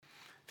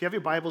If you have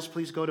your Bibles,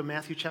 please go to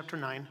Matthew chapter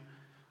 9,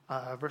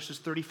 verses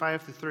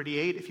 35 through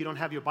 38. If you don't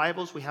have your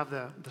Bibles, we have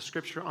the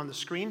scripture on the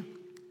screen.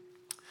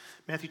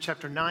 Matthew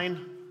chapter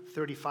 9,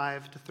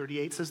 35 to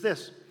 38 says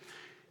this: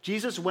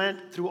 Jesus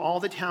went through all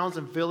the towns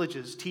and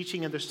villages,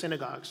 teaching in their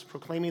synagogues,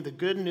 proclaiming the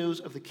good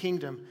news of the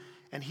kingdom,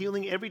 and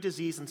healing every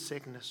disease and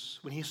sickness.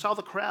 When he saw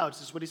the crowds,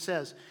 this is what he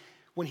says,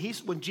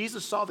 when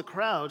Jesus saw the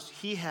crowds,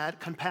 he had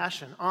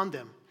compassion on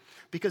them,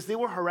 because they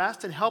were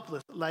harassed and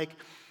helpless, like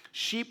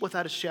sheep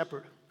without a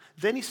shepherd.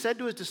 Then he said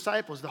to his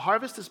disciples, "The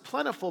harvest is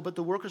plentiful, but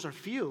the workers are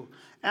few.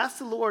 Ask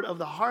the Lord of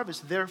the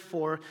harvest,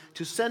 therefore,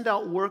 to send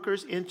out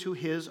workers into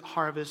his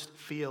harvest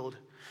field."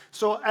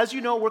 So as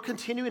you know, we're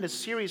continuing a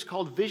series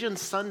called Vision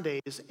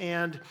Sundays,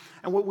 and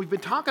what we've been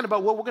talking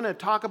about, what we're going to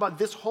talk about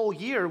this whole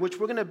year, which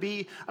we're going to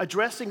be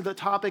addressing the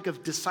topic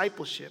of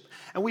discipleship.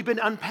 And we've been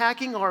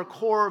unpacking our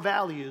core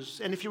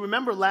values. And if you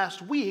remember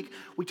last week,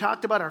 we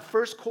talked about our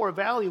first core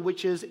value,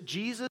 which is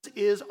Jesus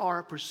is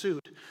our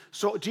pursuit.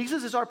 So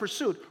Jesus is our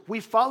pursuit. We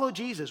follow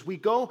Jesus. We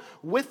go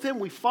with him.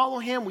 We follow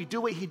him. We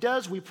do what he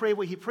does. We pray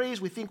what he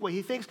prays. We think what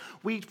he thinks.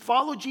 We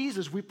follow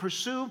Jesus. We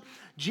pursue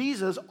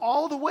Jesus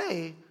all the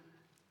way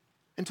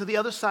into the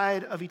other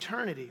side of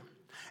eternity.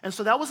 And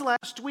so that was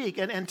last week.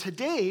 And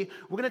today,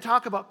 we're going to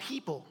talk about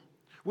people.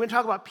 We're going to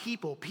talk about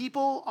people.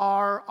 People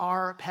are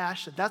our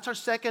passion. That's our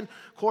second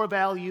core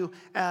value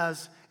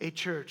as a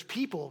church.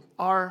 People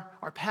are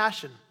our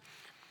passion.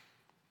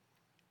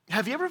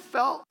 Have you ever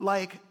felt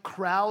like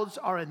crowds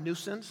are a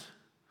nuisance?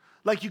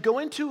 Like you go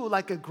into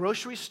like a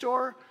grocery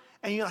store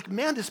and you're like,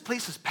 man, this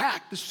place is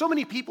packed. There's so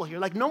many people here.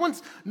 Like no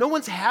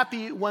one's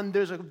happy when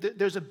there's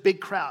a big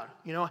crowd.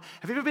 You know,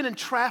 have you ever been in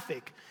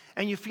traffic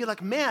and you feel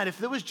like, man, if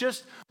there was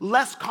just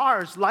less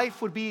cars,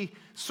 life would be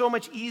so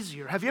much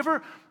easier? Have you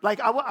ever, like,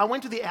 I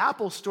went to the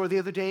Apple store the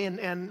other day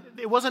and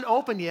it wasn't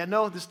open yet.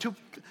 No, there's two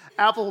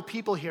Apple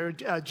people here,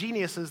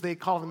 geniuses they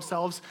call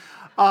themselves.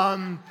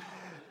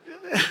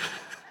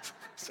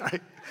 Sorry,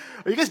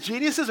 are you guys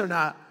geniuses or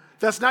not?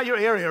 That's not your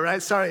area,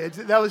 right? Sorry,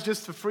 that was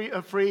just a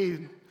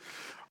free.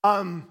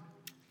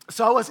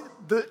 So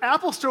the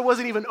Apple store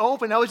wasn't even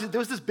open. There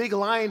was this big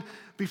line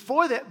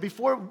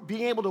before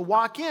being able to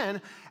walk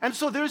in. And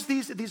so there's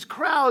these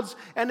crowds,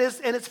 and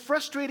it's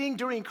frustrating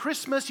during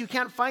Christmas. You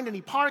can't find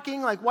any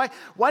parking. Like,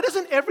 why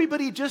doesn't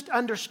everybody just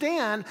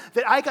understand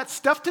that I got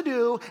stuff to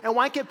do, and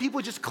why can't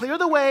people just clear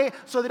the way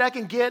so that I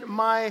can get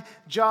my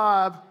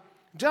job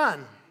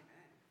done?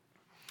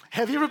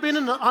 Have you ever been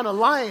on a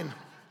line?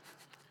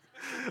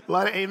 A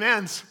lot of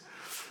amens.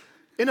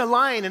 In a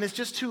line, and it's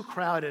just too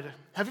crowded.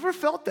 Have you ever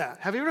felt that?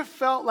 Have you ever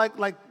felt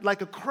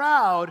like a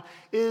crowd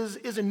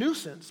is a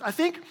nuisance? I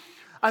think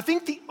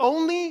the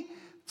only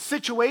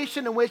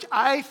situation in which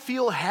I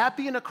feel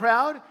happy in a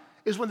crowd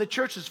is when the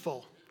church is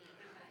full.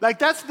 Like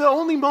that's the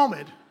only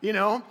moment, you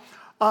know.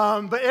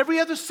 But every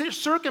other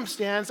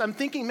circumstance, I'm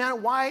thinking,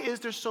 man, why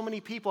is there so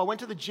many people? I went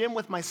to the gym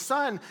with my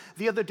son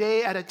the other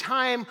day at a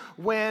time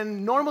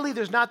when normally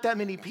there's not that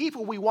many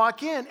people. We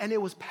walk in, and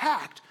it was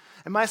packed.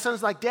 And my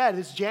son's like, Dad,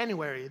 it's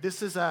January.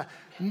 This is a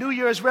New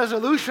Year's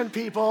resolution,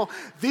 people.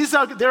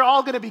 They're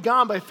all going to be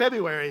gone by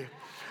February.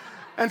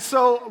 And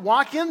so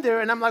walk in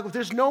there, and I'm like, well,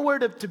 there's nowhere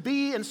to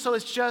be, and so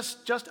it's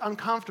just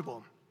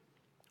uncomfortable.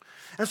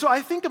 And so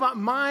I think about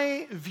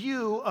my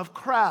view of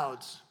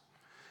crowds.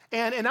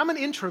 And I'm an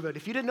introvert.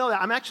 If you didn't know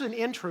that, I'm actually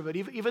an introvert,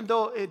 even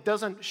though it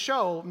doesn't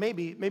show,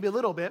 maybe a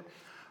little bit.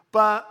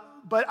 But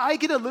I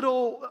get a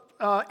little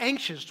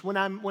anxious when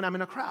I'm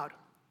in a crowd.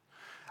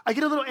 I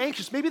get a little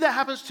anxious. Maybe that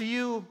happens to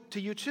you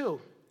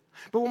too.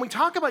 But when we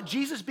talk about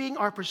Jesus being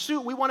our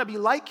pursuit, we want to be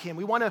like him.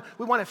 We want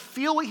to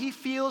feel what he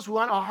feels. We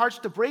want our hearts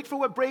to break for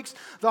what breaks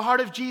the heart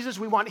of Jesus.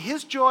 We want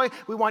his joy.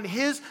 We want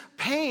his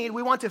pain.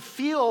 We want to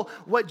feel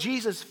what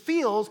Jesus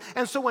feels.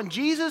 And so when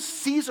Jesus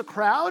sees a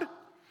crowd,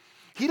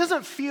 he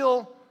doesn't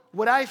feel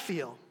what I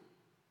feel,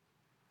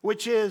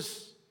 which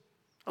is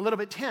a little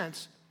bit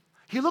tense.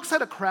 He looks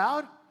at a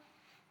crowd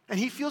and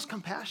he feels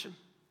compassion.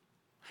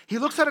 He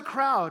looks at a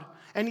crowd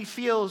and he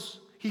feels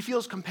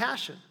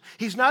compassion.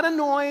 He's not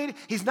annoyed.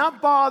 He's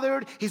not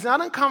bothered. He's not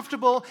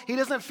uncomfortable. He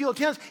doesn't feel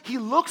tense. He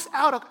looks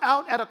out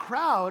at a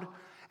crowd,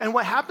 and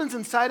what happens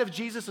inside of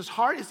Jesus'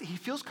 heart is he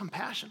feels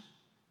compassion.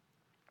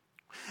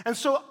 And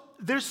so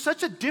there's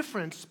such a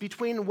difference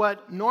between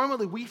what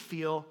normally we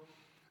feel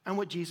and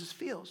what Jesus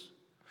feels.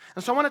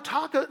 And so I want to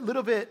talk a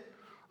little bit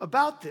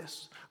about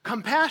this.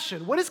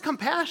 Compassion. What is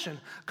compassion?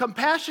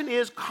 Compassion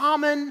is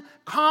common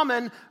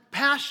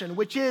passion,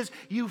 which is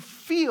you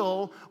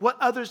feel what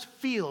others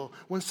feel.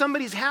 When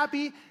somebody's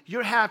happy,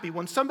 you're happy.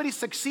 When somebody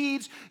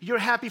succeeds, you're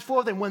happy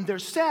for them. When they're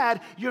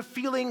sad, you're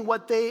feeling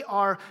what they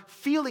are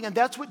feeling. And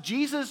that's what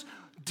Jesus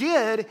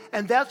did,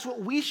 and that's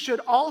what we should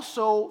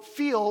also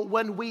feel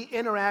when we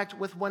interact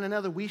with one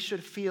another. We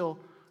should feel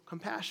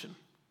compassion.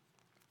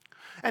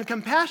 And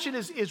compassion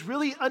is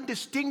really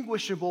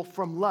undistinguishable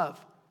from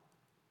love.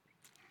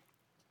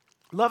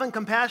 Love and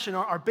compassion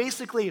are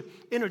basically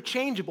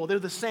interchangeable. They're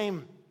the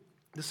same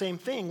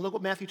thing. Look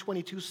what Matthew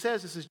 22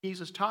 says. This is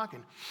Jesus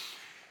talking.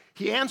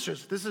 He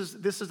answers. This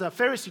is a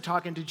Pharisee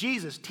talking to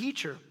Jesus.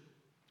 Teacher,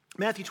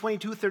 Matthew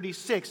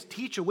 22:36,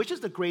 teacher, which is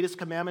the greatest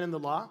commandment in the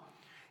law?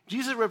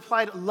 Jesus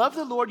replied, love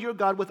the Lord your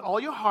God with all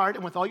your heart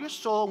and with all your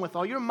soul and with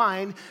all your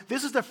mind.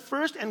 This is the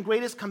first and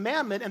greatest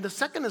commandment, and the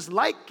second is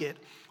like it.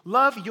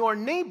 Love your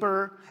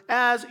neighbor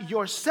as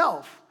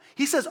yourself.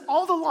 He says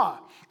all the law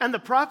and the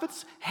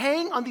prophets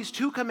hang on these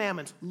two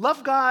commandments,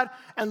 love God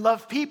and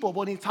love people.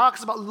 When he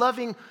talks about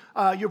loving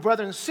your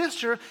brother and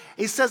sister,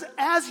 he says,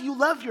 as you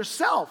love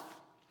yourself,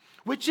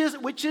 which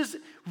is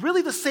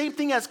really the same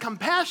thing as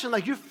compassion.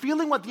 Like you're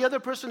feeling what the other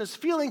person is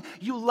feeling.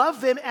 You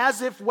love them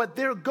as if what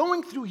they're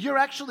going through, you're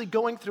actually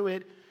going through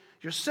it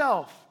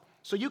yourself.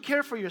 So you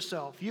care for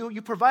yourself.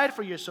 You provide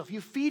for yourself. You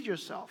feed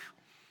yourself.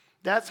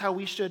 That's how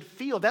we should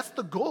feel. That's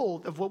the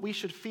goal of what we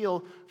should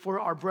feel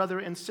for our brother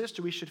and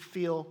sister. We should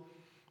feel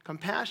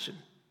compassion.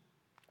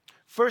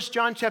 1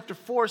 John chapter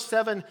 4,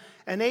 7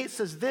 and 8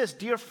 says this,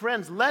 dear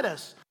friends, let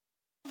us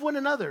love one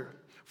another,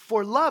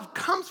 for love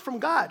comes from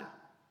God.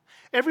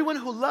 Everyone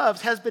who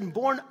loves has been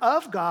born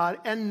of God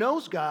and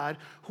knows God.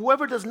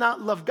 Whoever does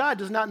not love God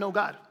does not know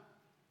God.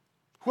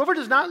 Whoever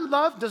does not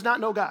love does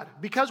not know God.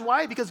 Because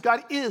why? Because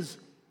God is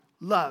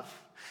love.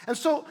 And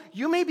so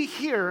you may be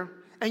here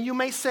and you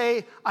may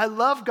say, I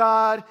love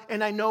God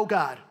and I know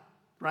God,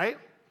 right?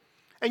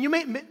 And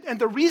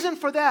the reason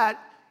for that,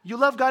 you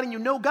love God and you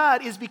know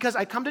God, is because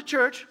I come to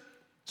church.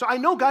 So I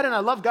know God and I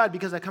love God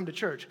because I come to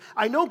church.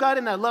 I know God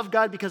and I love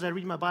God because I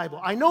read my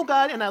Bible. I know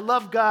God and I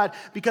love God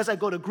because I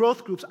go to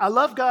growth groups. I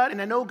love God and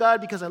I know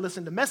God because I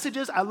listen to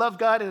messages. I love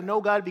God and I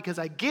know God because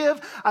I give.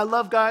 I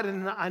love God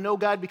and I know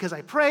God because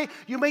I pray.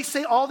 You may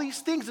say all these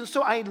things, and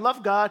so I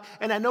love God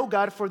and I know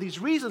God for these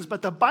reasons.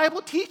 But the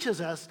Bible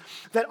teaches us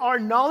that our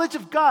knowledge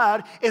of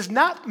God is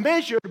not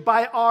measured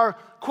by our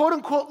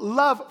quote-unquote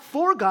love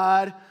for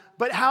God,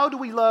 but how do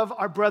we love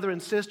our brother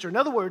and sister? In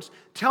other words,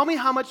 tell me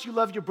how much you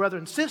love your brother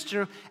and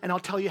sister, and I'll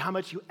tell you how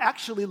much you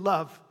actually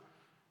love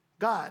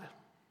God.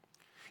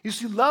 You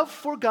see, love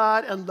for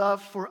God and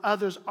love for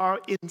others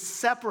are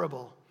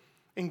inseparable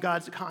in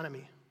God's economy.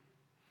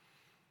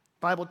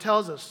 The Bible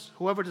tells us,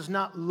 whoever does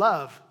not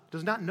love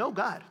does not know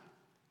God,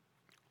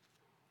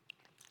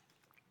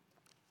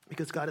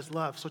 because God is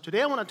love. So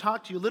today I want to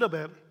talk to you a little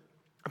bit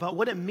about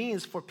what it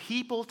means for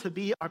people to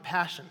be our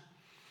passion.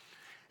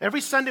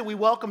 Every Sunday we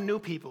welcome new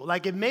people.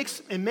 Like it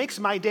makes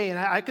my day, and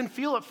I can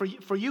feel it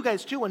for you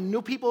guys too. When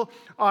new people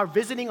are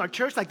visiting our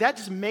church, like that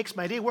just makes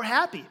my day. We're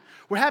happy.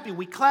 We're happy.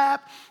 We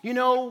clap. We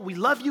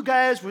love you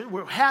guys.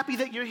 We're happy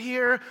that you're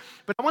here.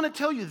 But I want to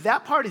tell you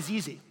that part is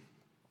easy.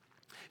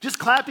 Just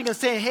clapping and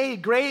saying, hey,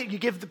 great, you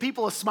give the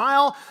people a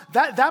smile,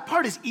 that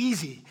part is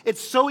easy.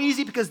 It's so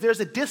easy because there's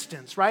a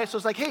distance, right? So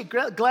it's like, hey,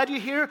 glad you're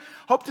here.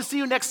 Hope to see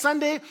you next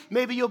Sunday.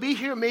 Maybe you'll be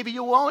here, maybe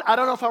you won't. I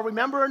don't know if I'll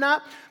remember or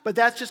not, but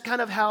that's just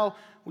kind of how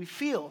we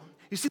feel.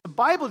 You see, the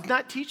Bible is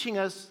not teaching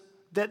us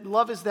that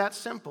love is that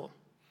simple.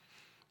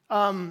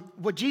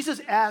 What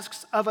Jesus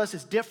asks of us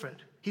is different.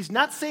 He's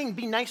not saying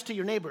be nice to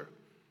your neighbor.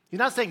 He's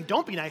not saying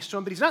don't be nice to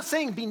him, but he's not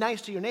saying be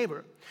nice to your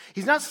neighbor.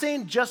 He's not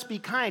saying just be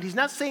kind. He's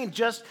not saying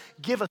just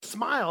give a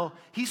smile.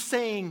 He's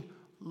saying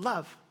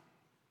love.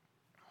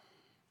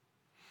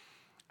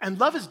 And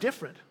love is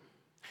different.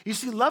 You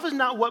see, love is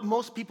not what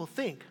most people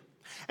think.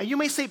 And you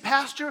may say,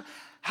 Pastor,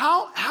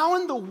 how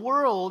in the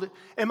world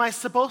am I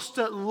supposed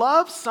to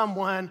love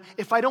someone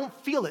if I don't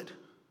feel it?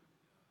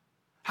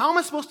 How am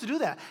I supposed to do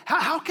that?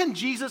 How can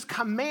Jesus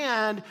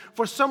command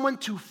for someone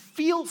to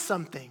feel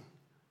something?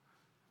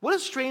 What a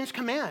strange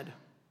command.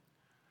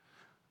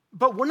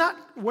 But we're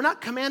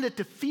not commanded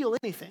to feel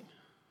anything.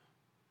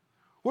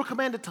 We're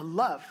commanded to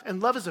love,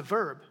 and love is a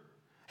verb.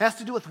 It has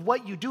to do with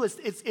what you do.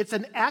 It's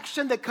an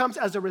action that comes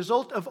as a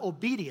result of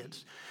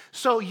obedience.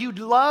 So you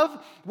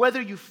love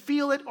whether you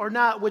feel it or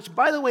not, which,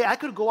 by the way, I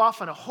could go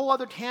off on a whole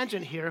other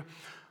tangent here,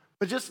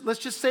 but let's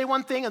just say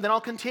one thing and then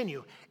I'll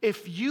continue.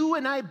 If you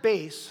and I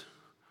base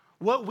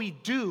what we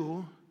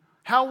do,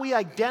 how we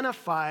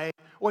identify,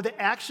 or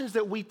the actions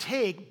that we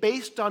take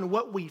based on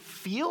what we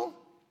feel,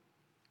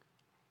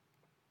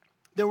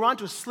 then we're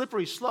onto a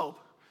slippery slope.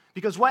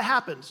 Because what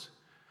happens?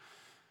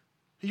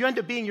 You end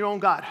up being your own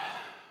God.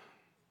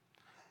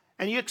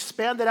 And you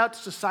expand that out to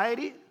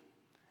society,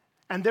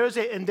 and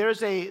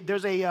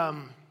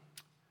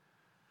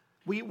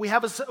we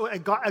have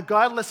a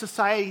godless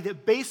society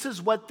that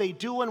bases what they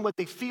do and what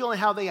they feel and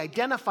how they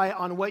identify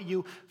on what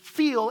you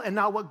feel and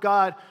not what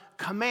God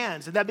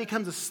commands. And that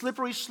becomes a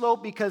slippery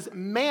slope because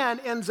man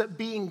ends up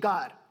being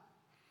God.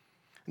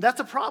 And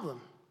that's a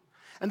problem.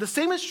 And the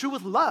same is true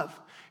with love.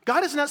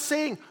 God is not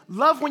saying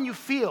love when you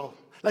feel.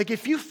 Like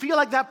if you feel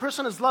like that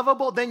person is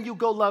lovable, then you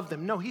go love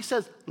them. No, he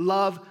says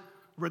love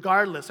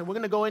regardless. And we're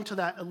going to go into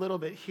that a little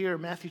bit here.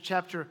 Matthew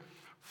chapter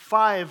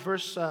 5,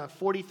 verse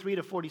 43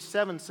 to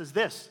 47 says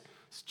this.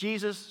 It's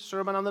Jesus'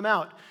 Sermon on the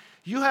Mount.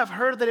 You have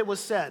heard that it was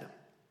said,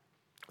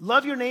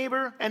 love your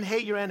neighbor and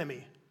hate your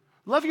enemy.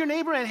 Love your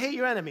neighbor and hate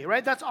your enemy,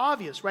 right? That's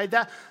obvious, right?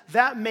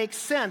 That makes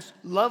sense.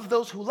 Love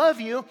those who love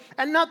you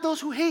and not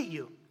those who hate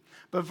you.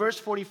 But verse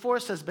 44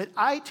 says, but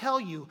I tell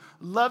you,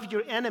 love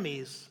your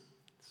enemies.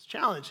 It's a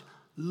challenge.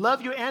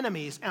 Love your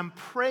enemies and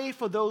pray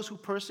for those who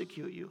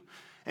persecute you.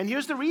 And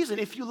here's the reason.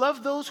 If you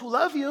love those who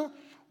love you,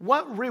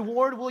 what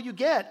reward will you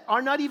get?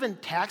 Are not even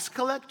tax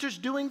collectors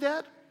doing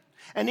that?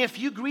 And if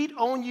you greet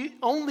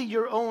only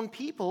your own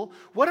people,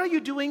 what are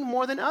you doing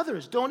more than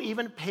others? Don't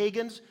even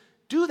pagans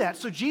do that?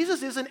 So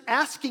Jesus isn't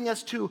asking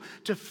us to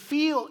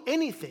feel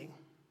anything,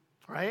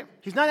 right?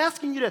 He's not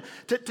asking you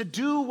to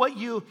do what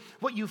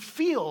you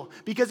feel,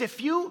 because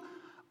if you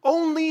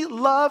only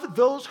love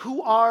those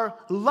who are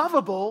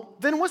lovable,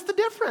 then what's the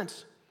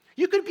difference?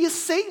 You could be a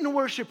Satan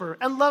worshiper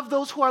and love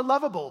those who are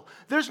lovable.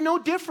 There's no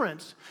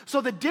difference. So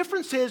the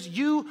difference is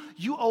you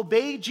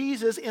obey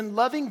Jesus in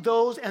loving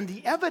those, and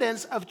the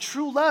evidence of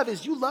true love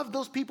is you love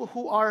those people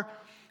who are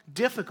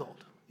difficult.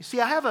 You see,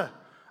 I have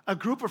a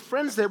group of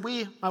friends that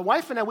my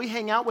wife and I, we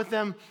hang out with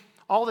them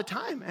all the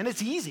time, and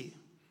it's easy.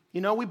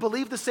 You know, we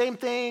believe the same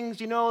things,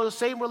 the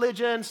same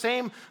religion,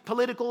 same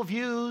political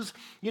views,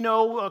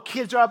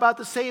 kids are about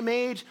the same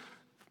age.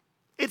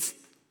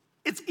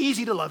 It's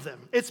easy to love them.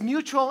 It's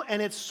mutual,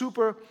 and it's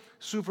super,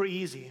 super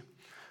easy.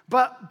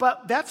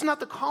 But that's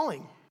not the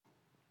calling.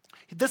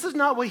 This is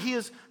not what he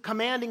is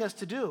commanding us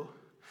to do.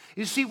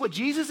 You see, what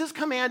Jesus is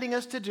commanding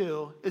us to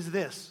do is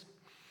this,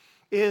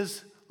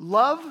 is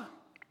love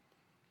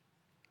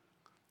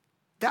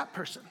that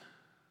person.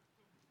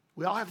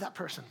 We all have that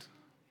person.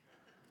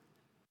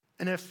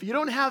 And if you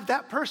don't have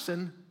that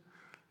person,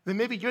 then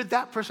maybe you're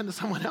that person to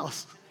someone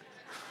else.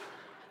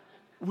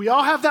 We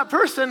all have that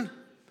person,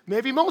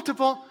 maybe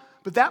multiple,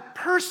 but that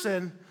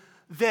person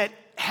that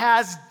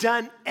has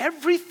done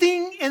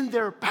everything in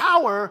their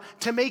power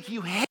to make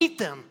you hate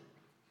them.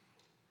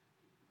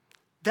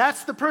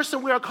 That's the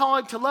person we are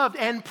calling to love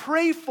and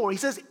pray for. He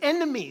says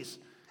enemies,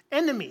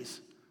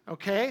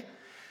 okay?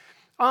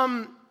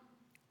 And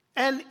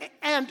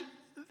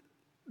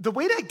the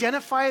way to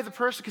identify the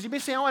person, because you may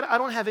say, I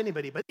don't have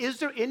anybody, but is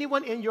there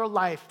anyone in your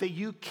life that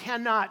you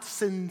cannot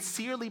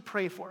sincerely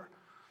pray for?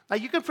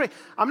 Like, you can pray.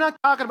 I'm not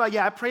talking about,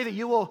 I pray that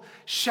you will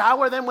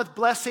shower them with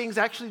blessings,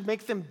 actually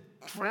make them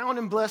drown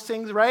in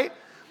blessings, right?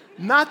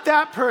 Not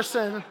that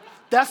person.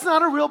 That's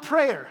not a real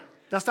prayer.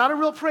 That's not a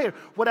real prayer.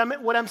 What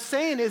I'm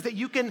saying is that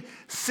you can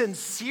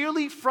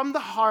sincerely, from the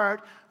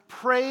heart,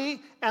 pray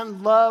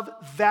and love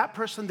that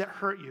person that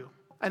hurt you.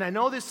 And I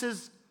know this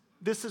is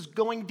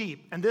going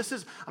deep, and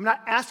I'm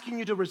not asking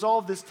you to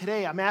resolve this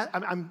today.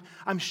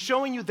 I'm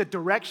showing you the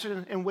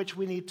direction in which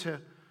we need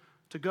to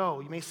go.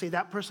 You may say,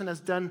 that person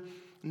has done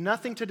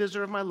nothing to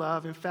deserve my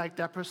love. In fact,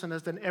 that person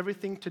has done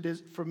everything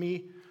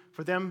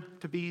for them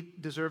to be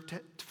deserved,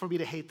 for me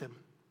to hate them.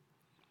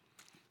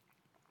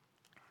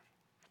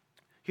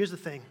 Here's the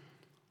thing.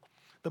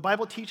 The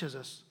Bible teaches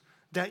us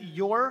that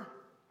your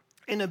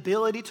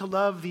inability to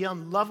love the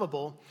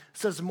unlovable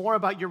says more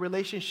about your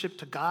relationship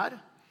to God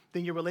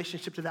than your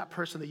relationship to that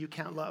person that you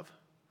can't love.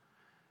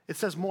 It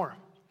says more.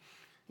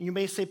 You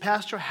may say,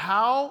 Pastor,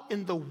 how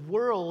in the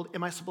world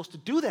am I supposed to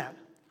do that?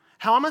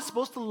 How am I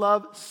supposed to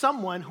love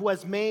someone who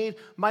has made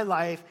my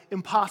life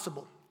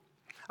impossible?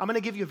 I'm going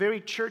to give you a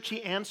very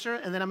churchy answer,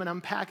 and then I'm going to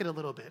unpack it a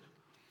little bit.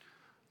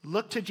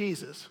 Look to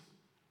Jesus.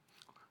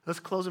 Let's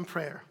close in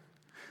prayer.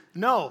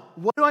 No,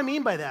 what do I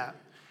mean by that?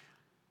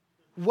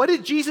 What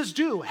did Jesus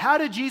do? How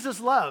did Jesus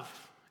love?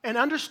 And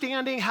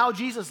understanding how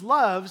Jesus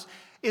loves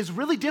is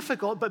really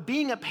difficult, but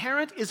being a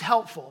parent is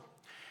helpful.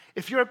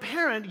 If you're a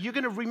parent, you're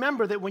going to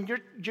remember that when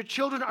your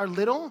children are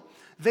little,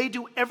 they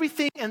do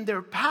everything in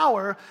their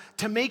power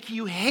to make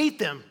you hate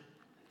them.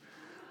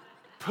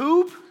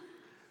 Poop,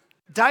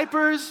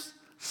 diapers,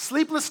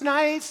 sleepless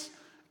nights,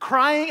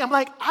 crying. I'm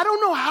like, I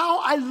don't know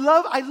how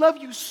I love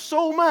you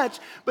so much,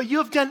 but you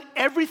have done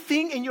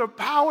everything in your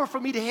power for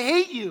me to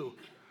hate you.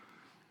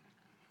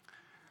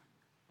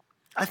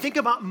 I think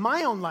about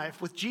my own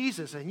life with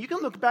Jesus, and you can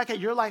look back at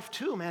your life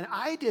too, man.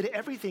 I did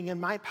everything in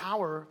my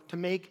power to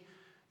make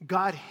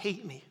God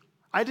hate me.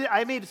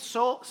 I made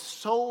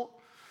so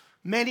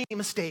many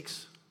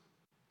mistakes.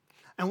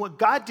 And what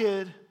God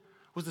did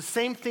was the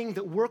same thing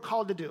that we're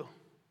called to do.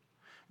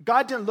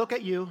 God didn't look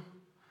at you.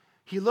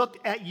 He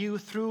looked at you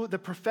through the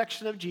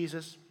perfection of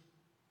Jesus.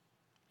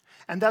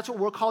 And that's what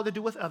we're called to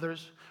do with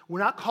others. We're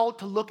not called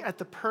to look at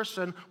the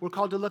person. We're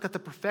called to look at the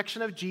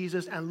perfection of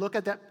Jesus and look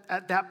at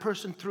that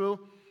person through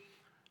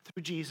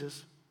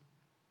Jesus.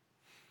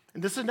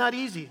 And this is not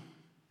easy.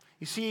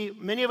 You see,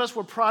 many of us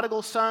were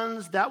prodigal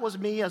sons. That was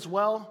me as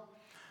well.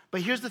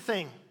 But here's the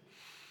thing.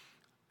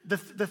 The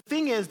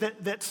thing is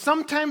that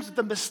sometimes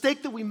the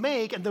mistake that we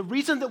make and the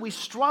reason that we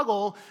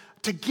struggle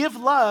to give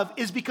love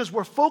is because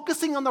we're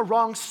focusing on the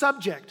wrong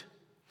subject.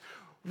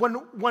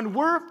 When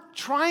we're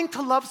trying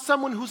to love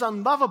someone who's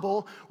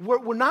unlovable,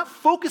 we're not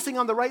focusing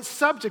on the right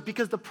subject,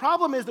 because the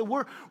problem is that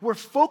we're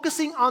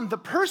focusing on the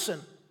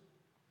person.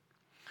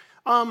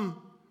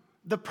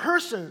 The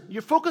person,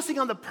 you're focusing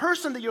on the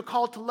person that you're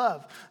called to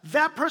love.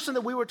 That person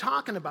that we were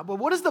talking about. But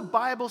what does the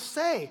Bible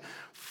say?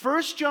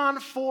 1 John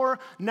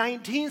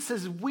 4:19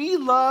 says, we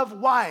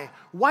love, why?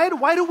 Why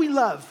do we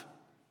love?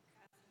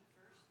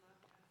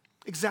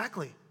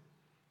 Exactly.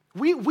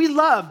 We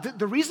love.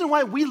 The reason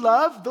why we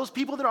love those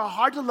people that are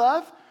hard to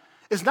love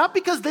is not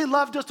because they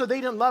loved us or they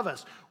didn't love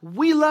us.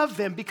 We love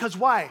them because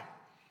why?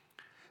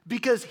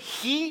 because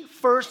he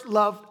first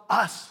loved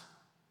us.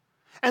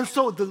 And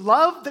so the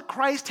love that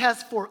Christ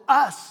has for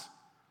us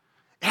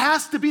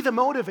has to be the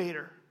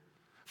motivator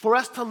for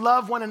us to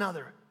love one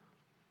another.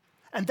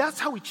 And that's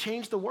how we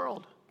change the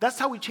world. That's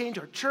how we change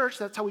our church.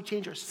 That's how we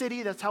change our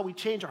city. That's how we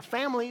change our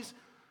families.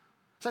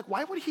 It's like,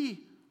 why would he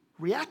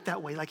react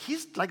that way? Like,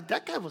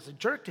 that guy was a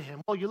jerk to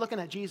him. Well, you're looking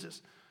at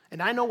Jesus.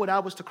 And I know what I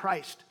was to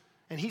Christ.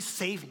 And he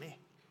saved me.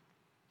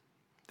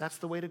 That's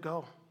the way to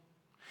go.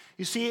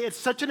 You see, it's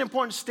such an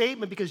important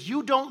statement because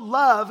you don't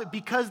love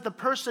because the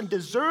person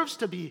deserves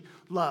to be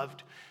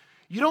loved.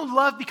 You don't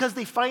love because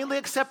they finally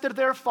accepted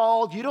their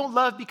fault. You don't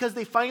love because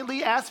they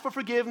finally asked for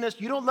forgiveness.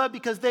 You don't love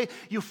because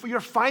you're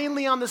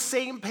finally on the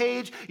same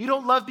page. You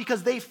don't love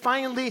because they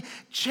finally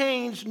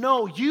changed.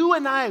 No, you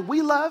and I,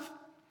 we love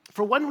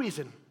for one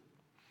reason,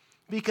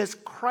 because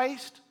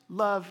Christ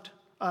loved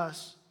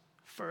us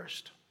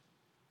first.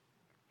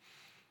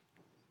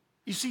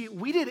 You see,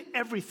 we did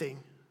everything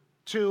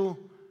to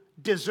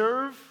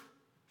deserve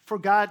for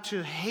God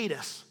to hate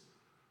us.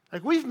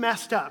 Like, we've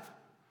messed up.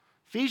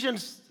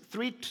 Ephesians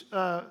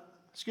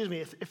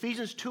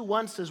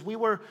 2:1 says we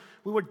were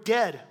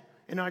dead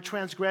in our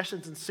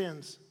transgressions and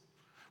sins.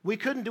 We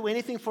couldn't do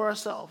anything for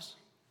ourselves.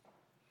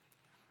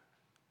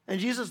 And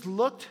Jesus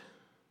looked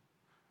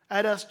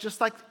at us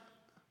just like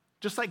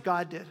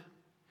God did.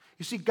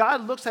 You see,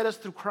 God looks at us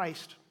through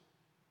Christ.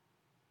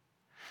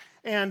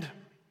 And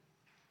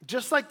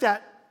just like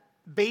that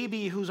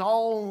baby who's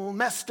all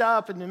messed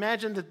up, and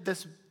imagine that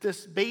this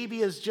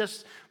baby is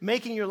just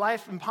making your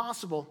life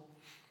impossible.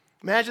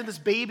 Imagine this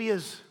baby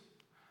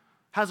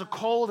has a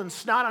cold and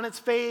snot on its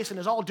face and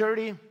is all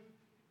dirty.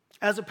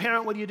 As a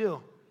parent, what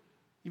do?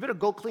 You better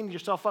go clean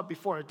yourself up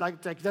before.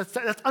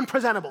 That's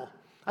unpresentable.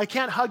 I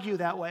can't hug you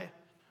that way.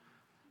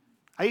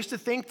 I used to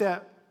think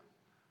that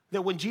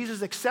when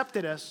Jesus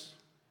accepted us,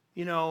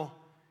 he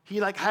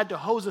had to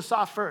hose us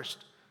off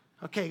first.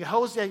 Okay,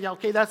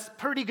 that's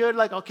pretty good.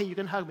 Okay, you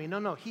can hug me.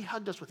 No, he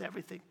hugged us with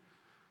everything.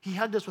 He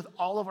hugged us with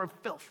all of our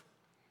filth.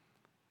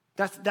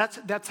 That's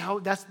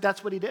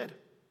what he did.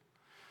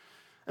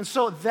 And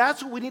so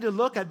that's what we need to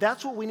look at.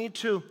 That's what we need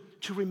to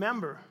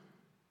remember.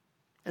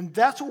 And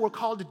that's what we're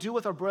called to do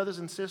with our brothers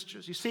and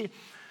sisters. You see,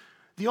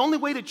 the only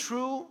way to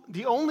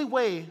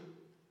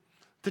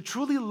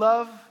truly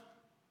love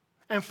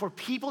and for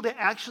people to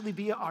actually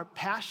be our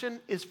passion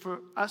is for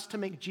us to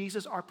make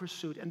Jesus our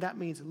pursuit. And that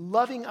means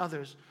loving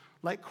others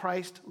like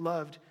Christ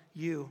loved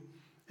you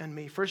and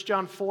me. 1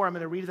 John 4, I'm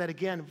going to read that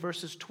again.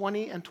 Verses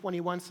 20 and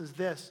 21 says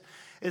this.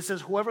 It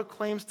says, whoever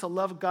claims to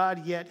love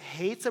God yet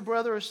hates a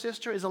brother or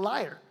sister is a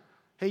liar.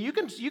 Hey, you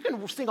can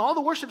sing all the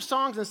worship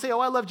songs and say,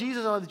 oh, I love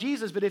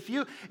Jesus, but if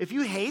you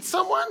hate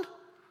someone,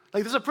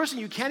 like there's a person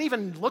you can't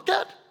even look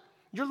at,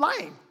 you're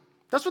lying.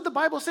 That's what the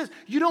Bible says.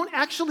 You don't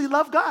actually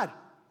love God.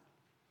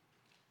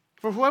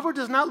 For whoever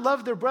does not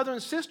love their brother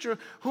and sister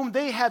whom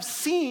they have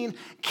seen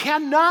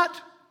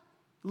cannot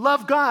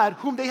love God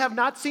whom they have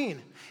not seen.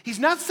 He's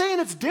not saying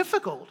it's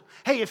difficult.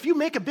 Hey, if you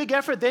make a big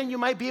effort, then you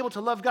might be able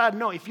to love God.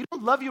 No, if you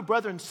don't love your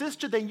brother and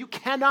sister, then you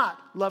cannot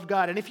love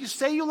God. And if you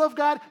say you love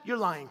God, you're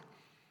lying.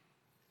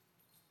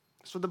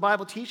 That's what the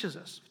Bible teaches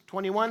us.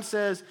 21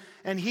 says,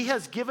 and he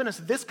has given us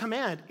this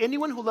command.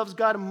 Anyone who loves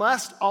God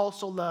must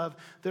also love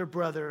their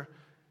brother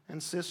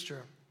and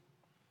sister.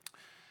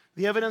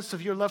 The evidence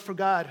of your love for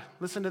God,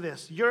 listen to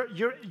this.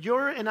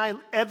 Your and I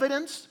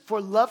evidence for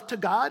love to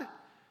God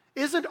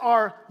isn't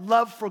our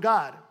love for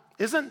God.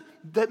 Isn't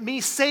that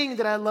me saying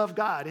that I love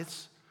God.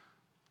 It's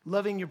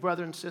loving your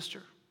brother and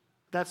sister.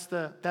 That's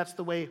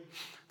the way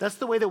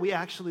that we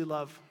actually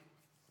love.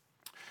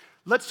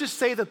 Let's just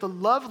say that the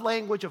love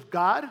language of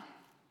God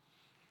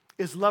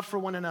is love for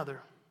one another.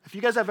 If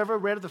you guys have ever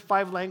read the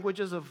 5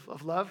 languages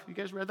of love, you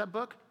guys read that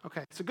book?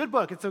 Okay, it's a good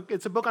book.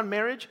 It's a book on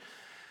marriage.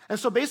 And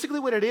so basically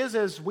what it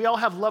is we all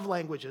have love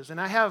languages. And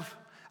I have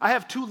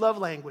 2 love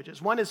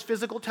languages. One is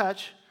physical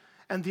touch,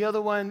 and the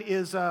other one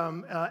is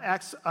words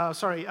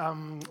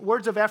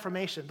of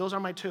affirmation. Those are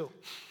my 2.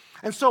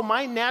 And so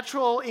my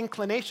natural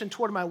inclination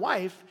toward my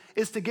wife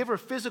is to give her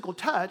physical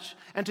touch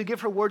and to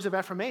give her words of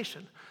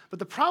affirmation. But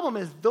the problem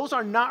is those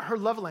are not her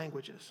love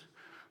languages.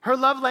 Her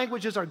love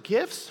languages are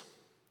gifts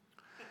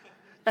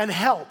and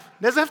help.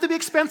 It doesn't have to be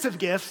expensive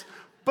gifts,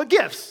 but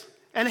gifts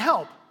and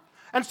help.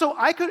 And so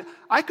I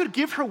could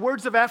give her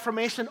words of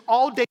affirmation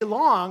all day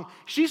long.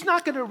 She's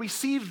not going to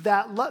receive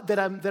that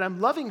I'm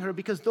loving her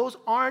because those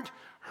aren't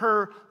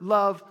her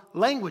love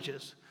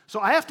languages. So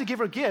I have to give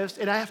her gifts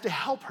and I have to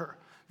help her.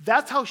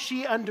 That's how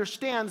she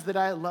understands that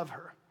I love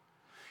her.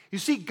 You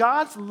see,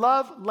 God's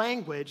love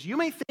language, you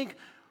may think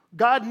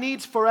God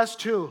needs for us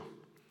to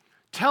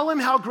tell him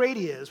how great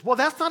he is. Well,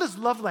 that's not his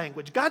love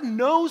language. God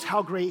knows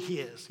how great he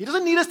is. He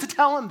doesn't need us to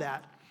tell him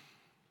that.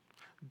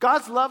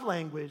 God's love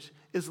language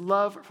is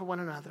love for one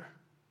another.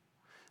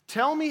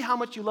 Tell me how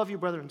much you love your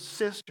brother and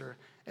sister,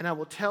 and I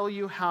will tell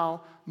you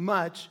how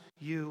much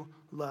you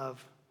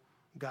love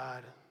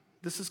God.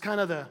 This is kind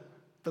of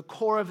the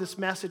core of this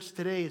message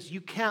today is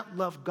you can't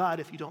love God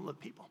if you don't love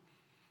people.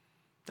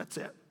 That's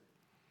it.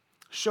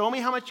 Show me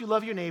how much you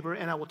love your neighbor,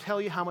 and I will tell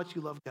you how much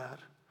you love God.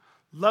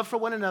 Love for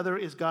one another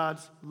is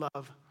God's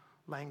love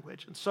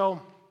language. And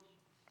so,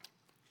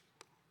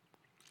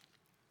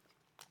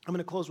 I'm going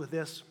to close with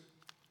this.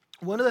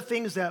 One of the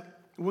things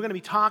that we're going to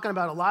be talking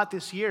about a lot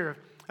this year,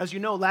 as you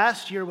know,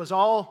 last year was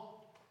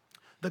all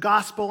the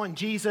gospel and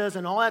Jesus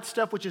and all that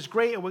stuff, which is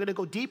great, and we're going to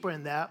go deeper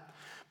in that.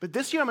 But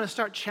this year, I'm going to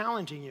start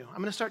challenging you.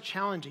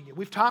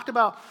 We've talked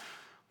about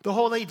the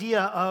whole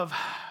idea of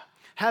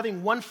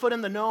having one foot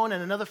in the known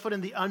and another foot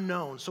in the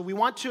unknown. So we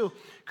want to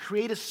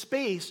create a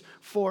space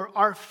for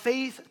our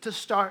faith to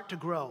start to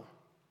grow.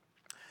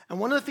 And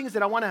one of the things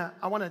that I want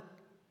to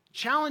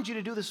challenge you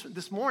to do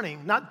this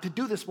morning, not to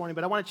do this morning,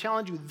 but I want to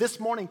challenge you this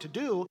morning to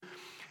do,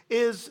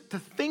 is to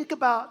think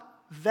about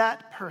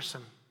that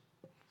person.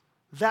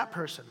 That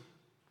person.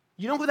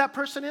 You know who that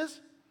person is?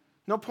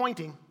 No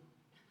pointing.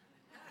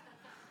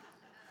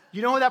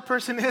 You know who that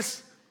person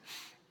is?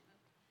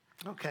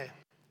 Okay.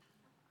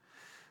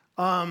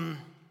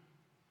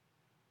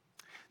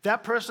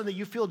 That person that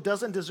you feel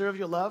doesn't deserve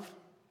your love.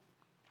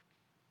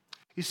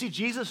 You see,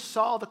 Jesus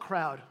saw the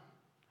crowd,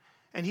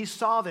 and he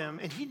saw them,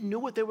 and he knew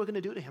what they were going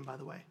to do to him, by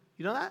the way.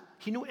 You know that?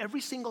 He knew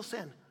every single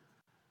sin,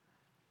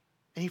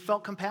 and he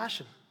felt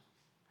compassion.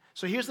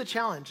 So here's the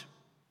challenge.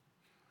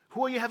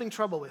 Who are you having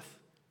trouble with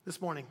this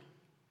morning?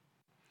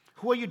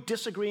 Who are you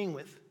disagreeing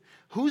with?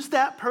 Who's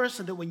that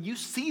person that when you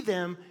see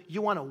them,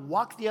 you want to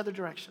walk the other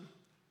direction?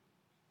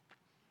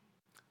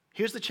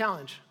 Here's the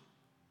challenge.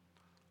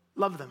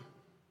 Love them.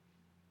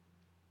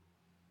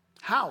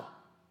 How?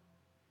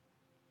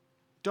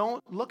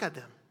 Don't look at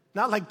them.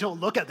 Not like don't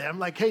look at them,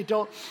 like, hey,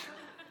 don't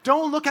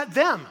look at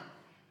them.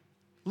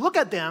 Look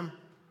at them,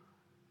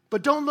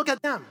 but don't look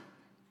at them.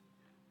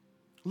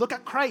 Look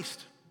at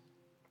Christ.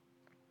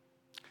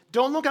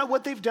 Don't look at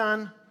what they've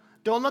done.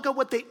 Don't look at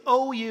what they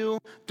owe you.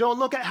 Don't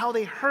look at how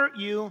they hurt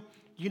you.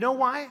 You know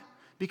why?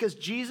 Because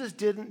Jesus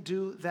didn't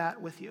do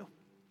that with you.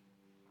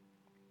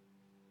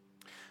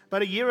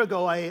 About a year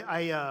ago,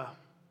 I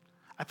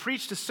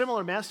preached a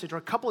similar message, or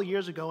a couple of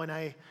years ago, and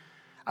I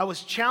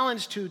was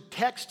challenged to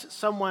text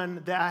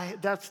someone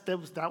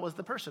that was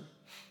the person.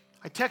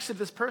 I texted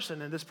this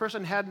person, and this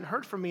person hadn't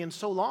heard from me in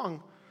so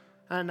long,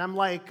 and I'm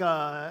like,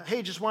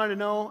 hey, just wanted to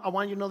know, I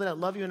want you to know that I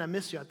love you and I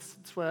miss you.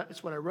 It's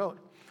what I wrote.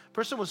 The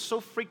person was so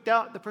freaked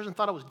out, the person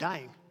thought I was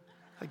dying.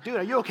 Like, dude,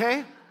 are you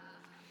okay?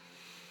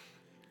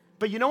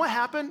 But you know what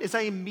happened is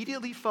I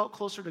immediately felt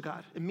closer to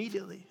God.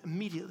 Immediately.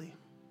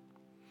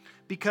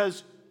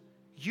 Because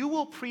you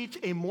will preach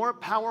a more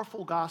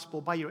powerful gospel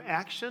by your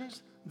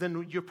actions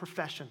than your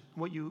profession,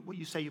 what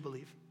you say you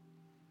believe.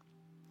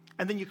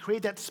 And then you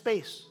create that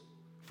space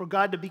for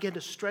God to begin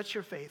to stretch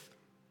your faith.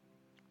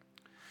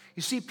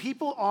 You see,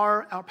 people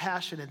are our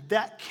passion, and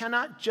that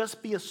cannot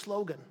just be a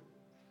slogan.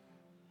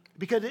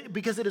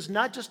 Because it is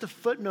not just a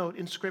footnote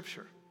in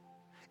Scripture.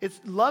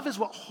 Love is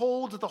what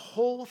holds the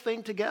whole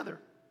thing together.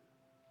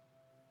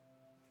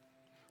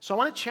 So I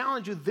want to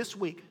challenge you this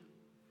week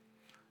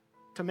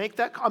to make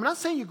that call. I'm not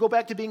saying you go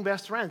back to being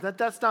best friends.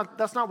 That's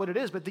not what it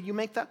is, but that you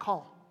make that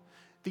call.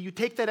 That you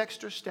take that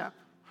extra step.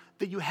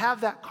 That you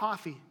have that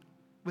coffee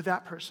with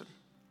that person.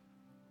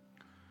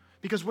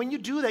 Because when you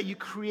do that, you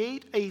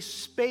create a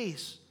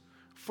space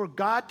for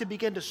God to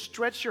begin to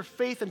stretch your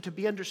faith and to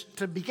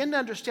begin to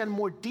understand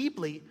more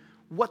deeply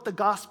what the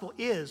gospel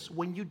is.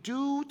 When you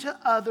do to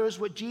others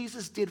what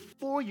Jesus did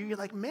for you, you're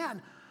like,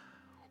 man,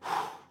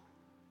 oh,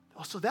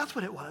 so that's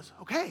what it was.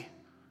 Okay.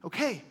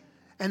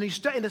 And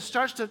it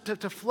starts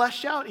to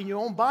flesh out in your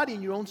own body,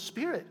 in your own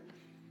spirit.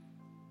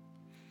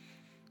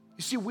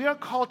 You see, we are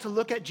called to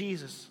look at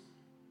Jesus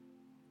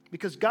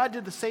because God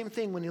did the same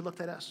thing when he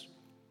looked at us.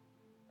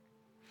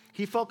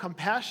 He felt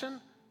compassion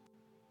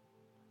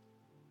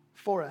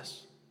for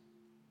us.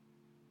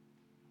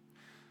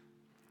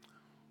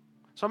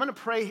 So I'm going to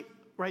pray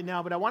right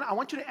now, but I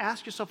want you to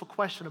ask yourself a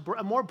question,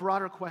 a more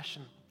broader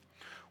question.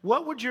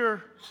 What would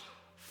your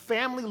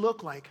family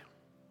look like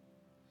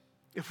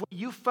if what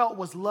you felt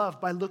was love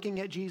by looking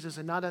at Jesus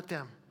and not at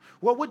them?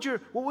 What would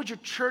your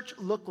church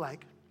look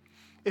like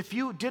if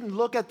you didn't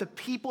look at the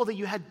people that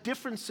you had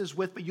differences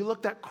with, but you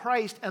looked at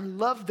Christ and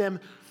loved them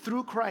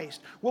through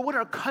Christ? What would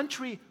our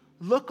country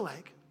look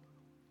like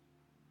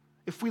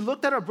if we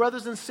looked at our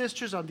brothers and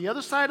sisters on the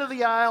other side of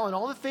the aisle and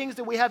all the things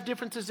that we have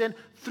differences in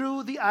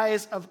through the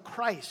eyes of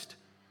Christ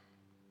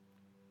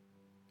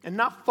and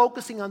not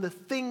focusing on the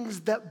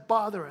things that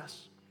bother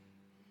us?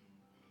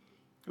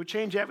 It would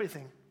change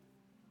everything.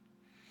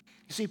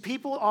 You see,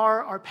 people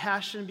are our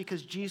passion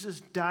because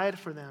Jesus died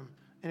for them,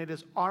 and it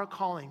is our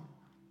calling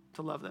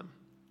to love them.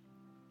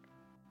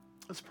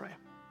 Let's pray.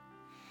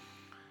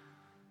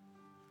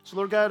 So,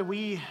 Lord God,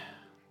 we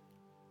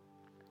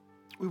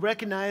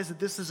recognize that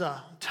this is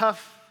a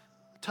tough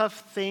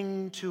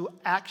thing to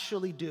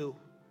actually do.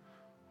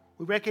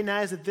 We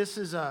recognize that this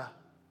is an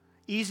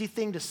easy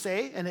thing to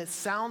say, and it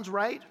sounds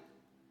right.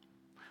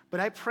 But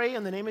I pray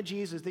in the name of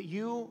Jesus that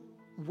you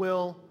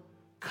will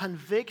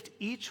convict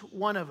each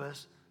one of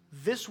us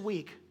this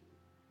week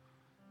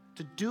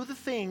to do the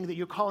thing that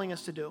you're calling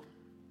us to do.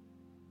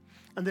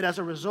 And that as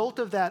a result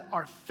of that,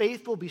 our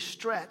faith will be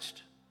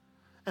stretched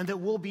and that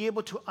we'll be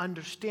able to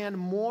understand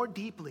more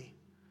deeply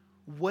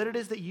what it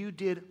is that you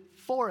did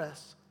for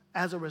us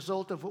as a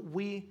result of what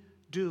we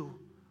do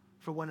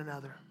for one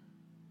another.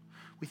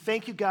 We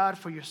thank you, God,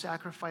 for your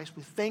sacrifice.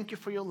 We thank you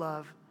for your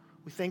love.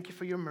 We thank you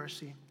for your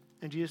mercy.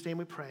 In Jesus' name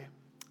we pray.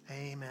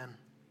 Amen.